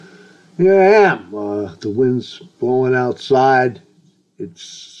Here I am. The wind's blowing outside.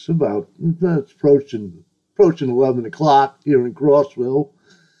 It's approaching 11 o'clock here in Crossville.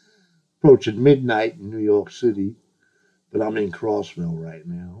 Approaching midnight in New York City, but I'm in Crossville right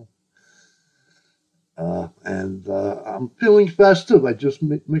now. And I'm feeling festive. I just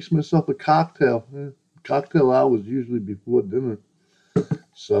mixed myself a cocktail. Cocktail hour is usually before dinner,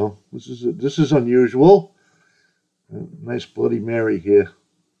 so this is unusual. Nice Bloody Mary here.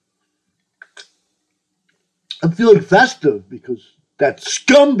 I'm feeling festive because that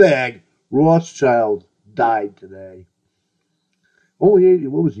scumbag Rothschild died today. Only 80,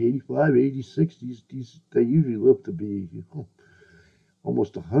 what was he, 85, 86? They usually live to be,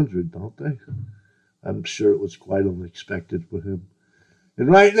 almost 100, don't they? I'm sure it was quite unexpected for him. And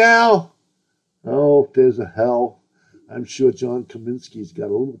right now, oh, if there's a hell, I'm sure John Kaminsky's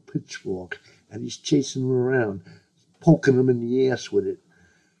got a little pitchfork and he's chasing him around, poking him in the ass with it.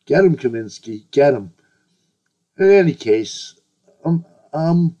 Get him, Kaminsky, get him. In any case, I'm,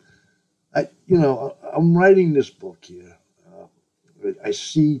 um, I'm writing this book here. I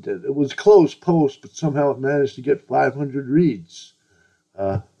see that it was a closed post, but somehow it managed to get 500 reads.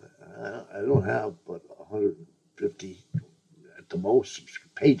 Uh, I don't have but 150 at the most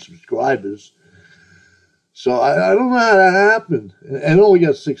paid subscribers, so I don't know how that happened. And it only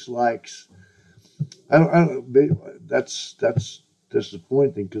got 6 likes. That's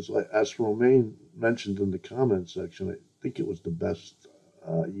disappointing because, as Romaine mentioned in the comment section, I think it was the best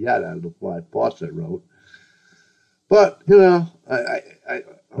yet out of the 5 parts I wrote. But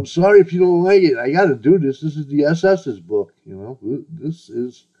I'm sorry if you don't like it. I got to do this. This is the SS's book. This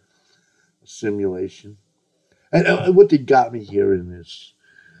is a simulation. And what they got me hearing is,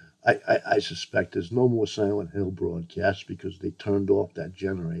 I suspect there's no more Silent Hill broadcasts because they turned off that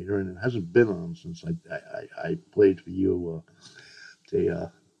generator, and it hasn't been on since I played for you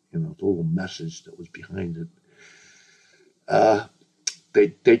the little message that was behind it.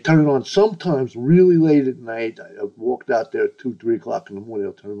 They turn it on sometimes really late at night. I walked out there at 2, 3 o'clock in the morning.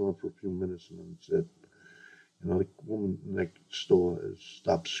 They'll turn it on for a few minutes, and then that's it. The woman next door has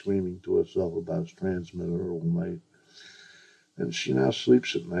stopped screaming to herself about his transmitter all night. And she now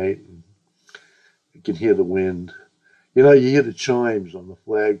sleeps at night, and you can hear the wind. You hear the chimes on the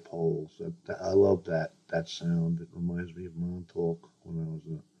flagpoles. I love that sound. It reminds me of Montauk when I was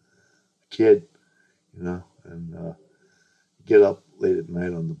a kid, and get up late at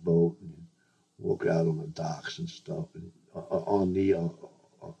night on the boat and walk out on the docks and stuff, and on the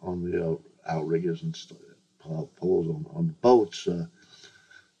outriggers and stuff, poles on the boats, and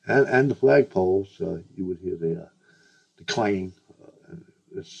the flagpoles. You would hear the clanging.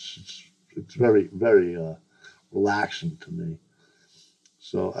 It's very very relaxing to me.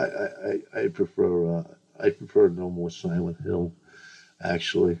 So I prefer no more Silent Hill.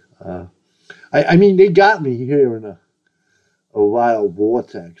 Actually, I mean they got me here in a wild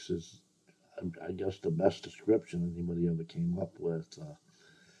vortex is, I guess, the best description anybody ever came up with.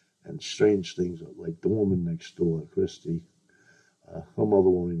 And strange things like the woman next door, Christy. Her mother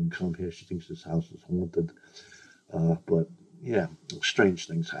won't even come here. She thinks this house is haunted. But yeah, strange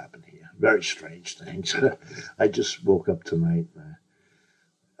things happen here. Very strange things. I just woke up tonight.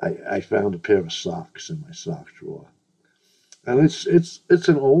 I found a pair of socks in my sock drawer, and it's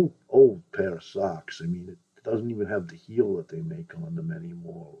an old pair of socks. I mean, it doesn't even have the heel that they make on them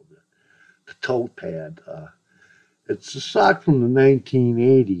anymore. The toe pad. It's a sock from the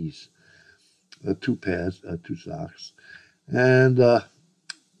 1980s. Two pairs, two socks, and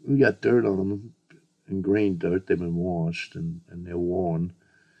we got dirt on them, ingrained dirt. They've been washed and they're worn.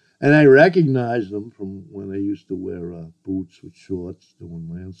 And I recognize them from when I used to wear boots with shorts doing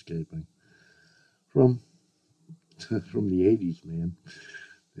landscaping. From from the 80s, man.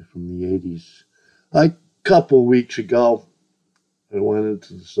 They're from the 80s. A couple weeks ago, I went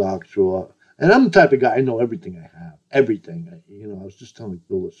into the sock drawer. And I'm the type of guy, I know everything I have. Everything. I was just telling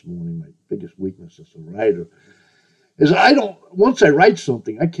Bill this morning, my biggest weakness as a writer is once I write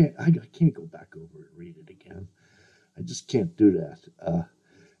something, I can't go back over it and read it again. I just can't do that.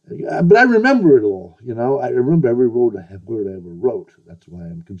 But I remember it all, I remember every word I ever wrote. That's why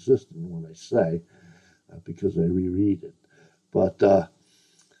I'm consistent in what I say, because I reread it. But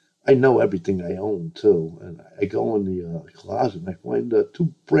I know everything I own too, and I go in the closet and I find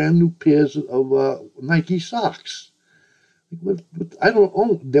 2 brand new pairs of Nike socks. I don't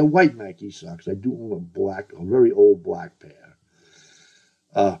own. They're white Nike socks. I do own a very old black pair.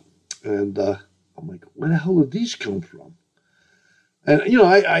 And I'm like, where the hell did these come from? And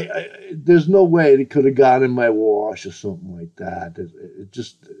there's no way it could have gone in my wash or something like that. It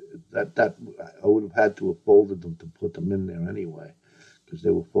just that I would have had to have folded them to put them in there anyway, because they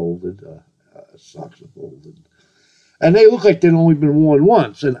were folded. Socks are folded. And they look like they'd only been worn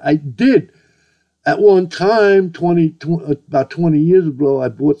once. And I did. At one time, about 20 years ago, I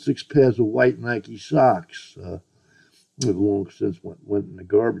bought 6 pairs of white Nike socks. They've long since went in the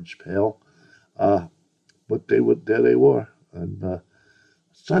garbage pail. But there they were. And I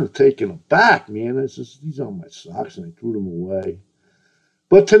was kind of taken aback, man. I said, these aren't my socks, and I threw them away.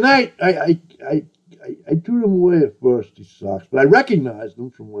 But tonight, I threw them away at first, these socks. But I recognized them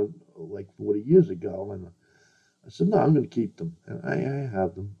from like 40 years ago. And I said, no, I'm going to keep them. And I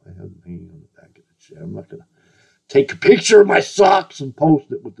have them. I have them hanging on the back of the chair. I'm not going to take a picture of my socks and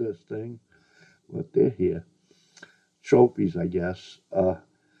post it with this thing. But they're here. Trophies, I guess.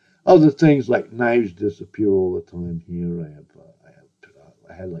 Other things like knives disappear all the time here.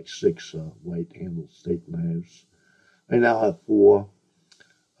 I had like 6 white handled steak knives. I now have 4.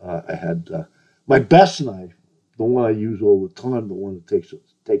 I had my best knife, the one I use all the time, the one that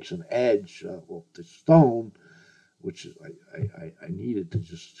takes an edge off the stone, which is I needed to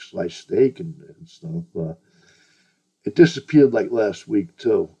just slice steak and stuff. It disappeared like last week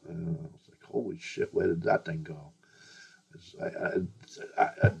too. I was like, holy shit, where did that thing go?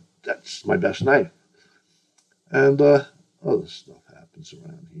 That's my best knife. And other stuff happens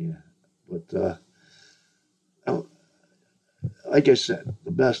around here. But like I said,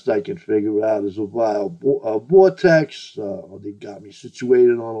 the best I can figure out is a vortex. They got me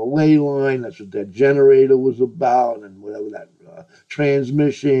situated on a ley line. That's what that generator was about, and whatever that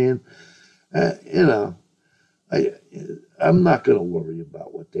transmission. You know, I'm not going to worry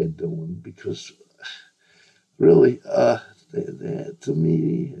about what they're doing because really, to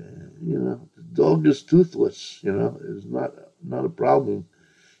me, the dog is toothless. Is not a problem.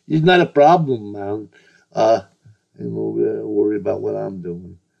 He's not a problem, man. And we'll worry about what I'm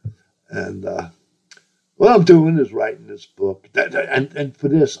doing. And what I'm doing is writing this book. And for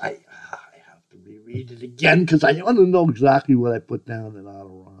this, I have to reread it again because I want to know exactly what I put down that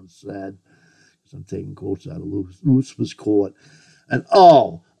Ron said. Because I'm taking quotes out of Lucifer's court. And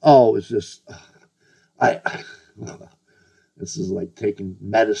it's just, this is like taking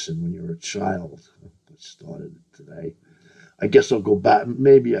medicine when you're a child. I started it today. I guess I'll go back.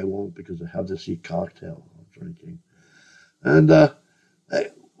 Maybe I won't because I have this cocktail I'm drinking. And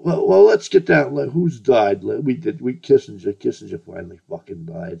well, let's get down. Who's died? Kissinger. Kissinger finally fucking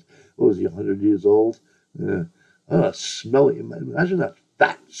died. What was he? 100 years old? Yeah. Smelly. Imagine that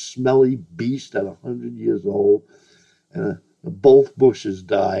fat, smelly beast at 100 years old. Both Bushes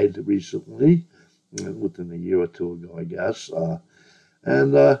died recently, within a year or two ago, I guess.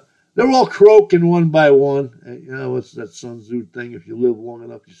 And they're all croaking one by one. It's that Sun Tzu thing. If you live long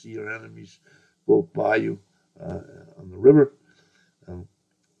enough, you see your enemies walk by you on the river.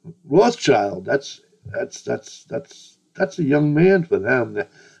 Rothschild, that's a young man for them.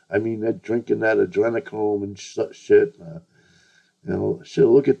 I mean, they're drinking that adrenochrome and shit. Shit.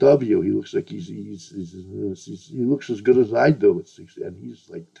 Look at W. He looks like he looks as good as I do at 60, and he's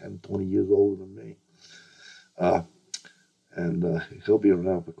like 10, 20 years older than me. And he'll be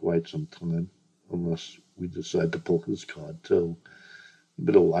around for quite some time, unless we decide to pull his card too. He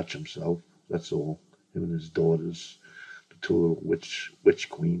better watch himself. That's all. Him and his daughters, the 2 little witch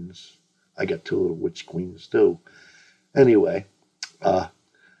queens. I got 2 little witch queens too. Anyway,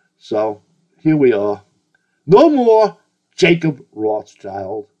 so here we are. No more Jacob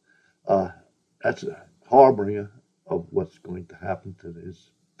Rothschild. That's a harbinger of what's going to happen to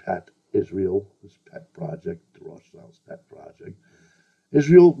his pet Israel, his pet project, the Rothschild's pet project.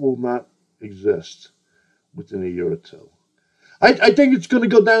 Israel will not exist within a year or 2. I think it's going to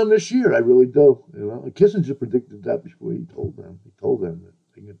go down this year. I really do. Kissinger predicted that before he told them. He told them that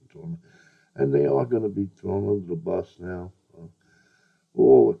they get thrown, and they are going to be thrown under the bus now.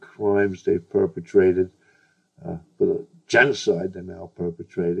 All the crimes they've perpetrated, for the genocide they're now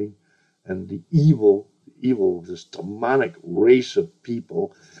perpetrating, and the evil of this demonic race of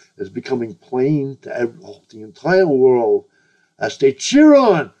people is becoming plain to the entire world as they cheer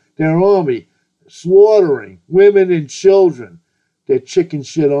on their army, slaughtering women and children. Their chicken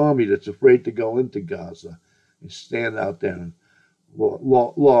shit army that's afraid to go into Gaza and stand out there and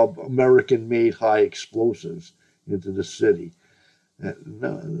lob American-made high explosives into the city. I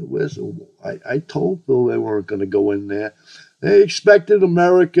told Phil they weren't going to go in there. They expected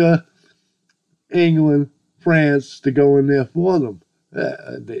America, England, France to go in there for them.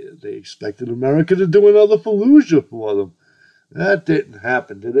 They expected America to do another Fallujah for them. That didn't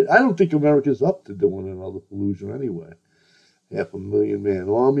happen, did it? I don't think America's up to doing another Fallujah anyway. 500,000-man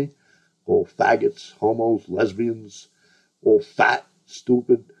army, all faggots, homos, lesbians, all fat,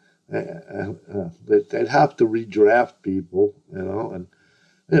 stupid. They'd have to redraft people, and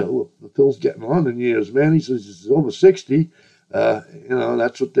look, Phil's getting on in years, man. He says he's over 60.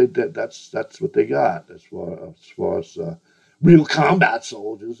 That's what they did. That's what they got as far as real combat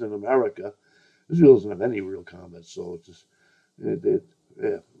soldiers in America. Israel doesn't have any real combat soldiers.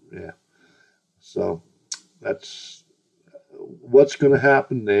 Yeah. So that's what's going to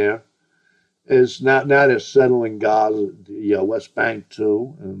happen there. Is now they're settling Gaza, the West Bank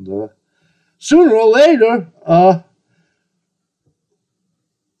too, and sooner or later,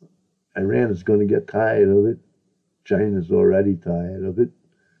 Iran is going to get tired of it. China's already tired of it,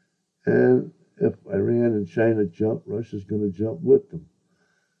 and if Iran and China jump, Russia's going to jump with them,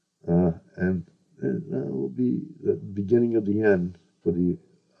 and that will be the beginning of the end for the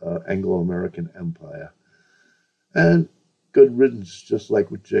Anglo-American Empire. And good riddance, just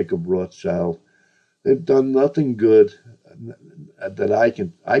like with Jacob Rothschild. They've done nothing good that I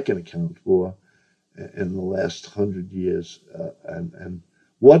can account for in the last 100 years. And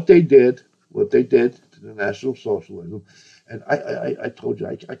what they did to the National Socialism, and I told you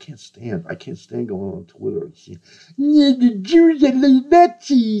I can't stand going on Twitter and seeing the Jews and the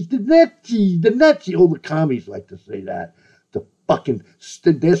Nazis. All the commies like to say that.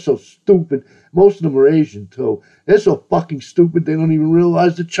 They're so stupid. Most of them are Asian too. They're so fucking stupid they don't even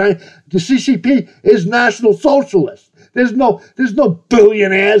realize the CCP is National Socialist. There's no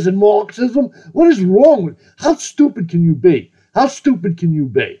billionaires in Marxism. What is wrong with? How stupid can you be? That's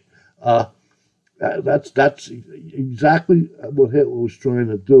exactly what Hitler was trying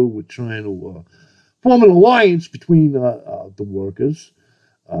to do with trying to form an alliance between the workers,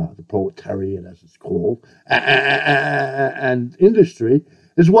 the proletariat, as it's called, and industry,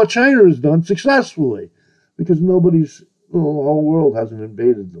 is what China has done successfully, because the whole world hasn't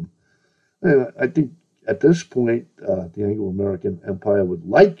invaded them. And I think at this point, the Anglo-American Empire would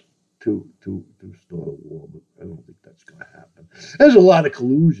like to start a war, but I don't think that's going to happen. There's a lot of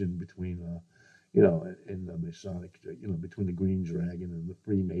collusion between, in the Masonic, between the Green Dragon and the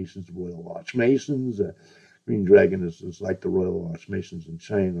Freemasons, the Royal Archmasons. Green Dragon is like the Royal Archmasons in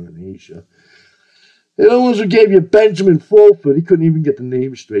China and Asia. They're the ones who gave you Benjamin Fulford. He couldn't even get the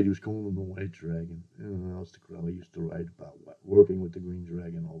name straight. He was calling him the White Dragon. Alistair Crowley used to write about working with the Green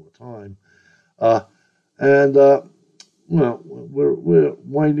Dragon all the time. We're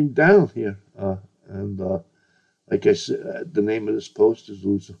winding down here. Like I said, the name of this post is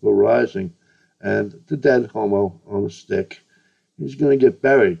Lucifer Rising. And the dead homo on a stick, he's going to get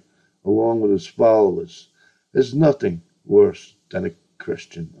buried along with his followers. There's nothing worse than a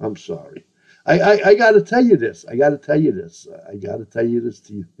Christian. I'm sorry. I got to tell you this. I got to tell you this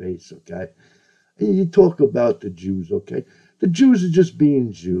to your face, okay? You talk about the Jews, okay? The Jews are just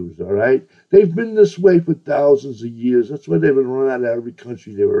being Jews, all right? They've been this way for thousands of years. That's why they've been run out of every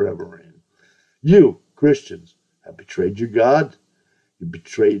country they were ever in. You, Christians, have betrayed your God. You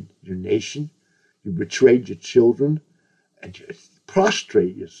betrayed your nation. You betrayed your children. And you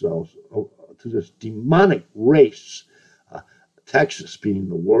prostrate yourselves to this demonic race, Texas being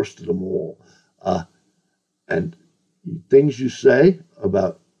the worst of them all. And things you say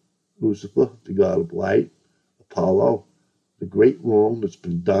about Lucifer, the god of light, Apollo, the great wrong that's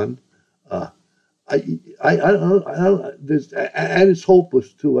been done. And it's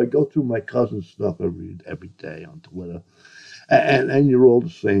hopeless too. I go through my cousin's stuff every day on Twitter, and you're all the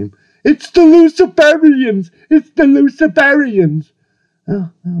same. It's the Luciferians. It's the Luciferians.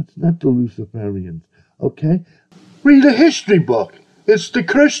 No, it's not the Luciferians. Okay, read a history book. It's the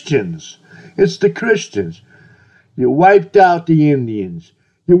Christians. It's the Christians. You wiped out the Indians.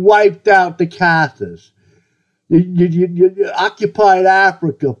 You wiped out the Cathars. You occupied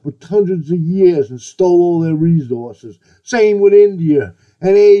Africa for hundreds of years and stole all their resources. Same with India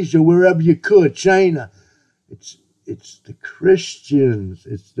and Asia, wherever you could. China. It's the Christians.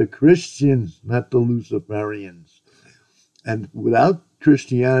 It's the Christians, not the Luciferians. And without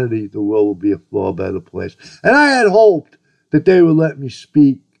Christianity, the world will be a far better place. And I had hoped that they would let me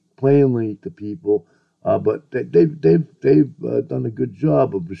speak plainly to people, but they've done a good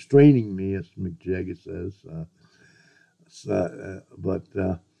job of restraining me, as Mick Jagger says.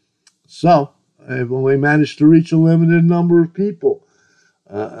 So I've only managed to reach a limited number of people,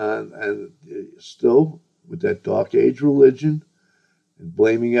 and still with that dark age religion and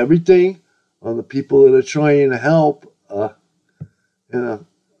blaming everything on the people that are trying to help. Like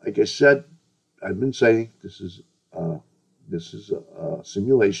I said, I've been saying this is a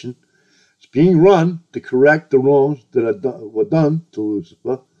simulation. It's being run to correct the wrongs that were done to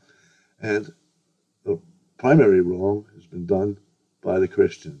Lucifer, and the primary wrong has been done by the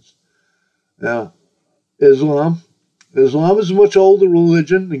Christians. Now, Islam is a much older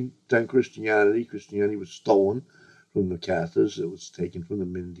religion than Christianity. Christianity was stolen from the Cathars. It was taken from the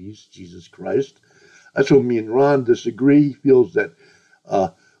Mindies, Jesus Christ. That's where me and Ron disagree. He feels that uh,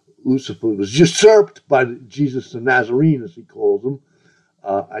 Lucifer was usurped by Jesus the Nazarene, as he calls him.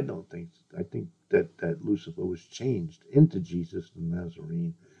 I don't think. I think that Lucifer was changed into Jesus the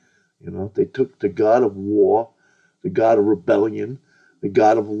Nazarene. You know, they took the God of war, the God of rebellion, the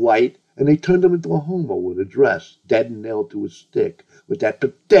God of light, and they turned him into a homo with a dress, dead and nailed to a stick, with that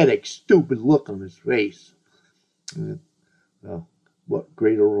pathetic, stupid look on his face. And, what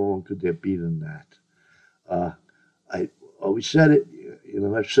greater wrong could there be than that? I always said it. You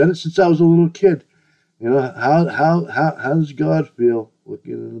know, I've said it since I was a little kid. You know, how does God feel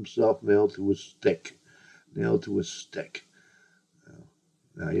looking at himself nailed to a stick? Nailed to a stick.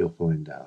 Now you'll find out.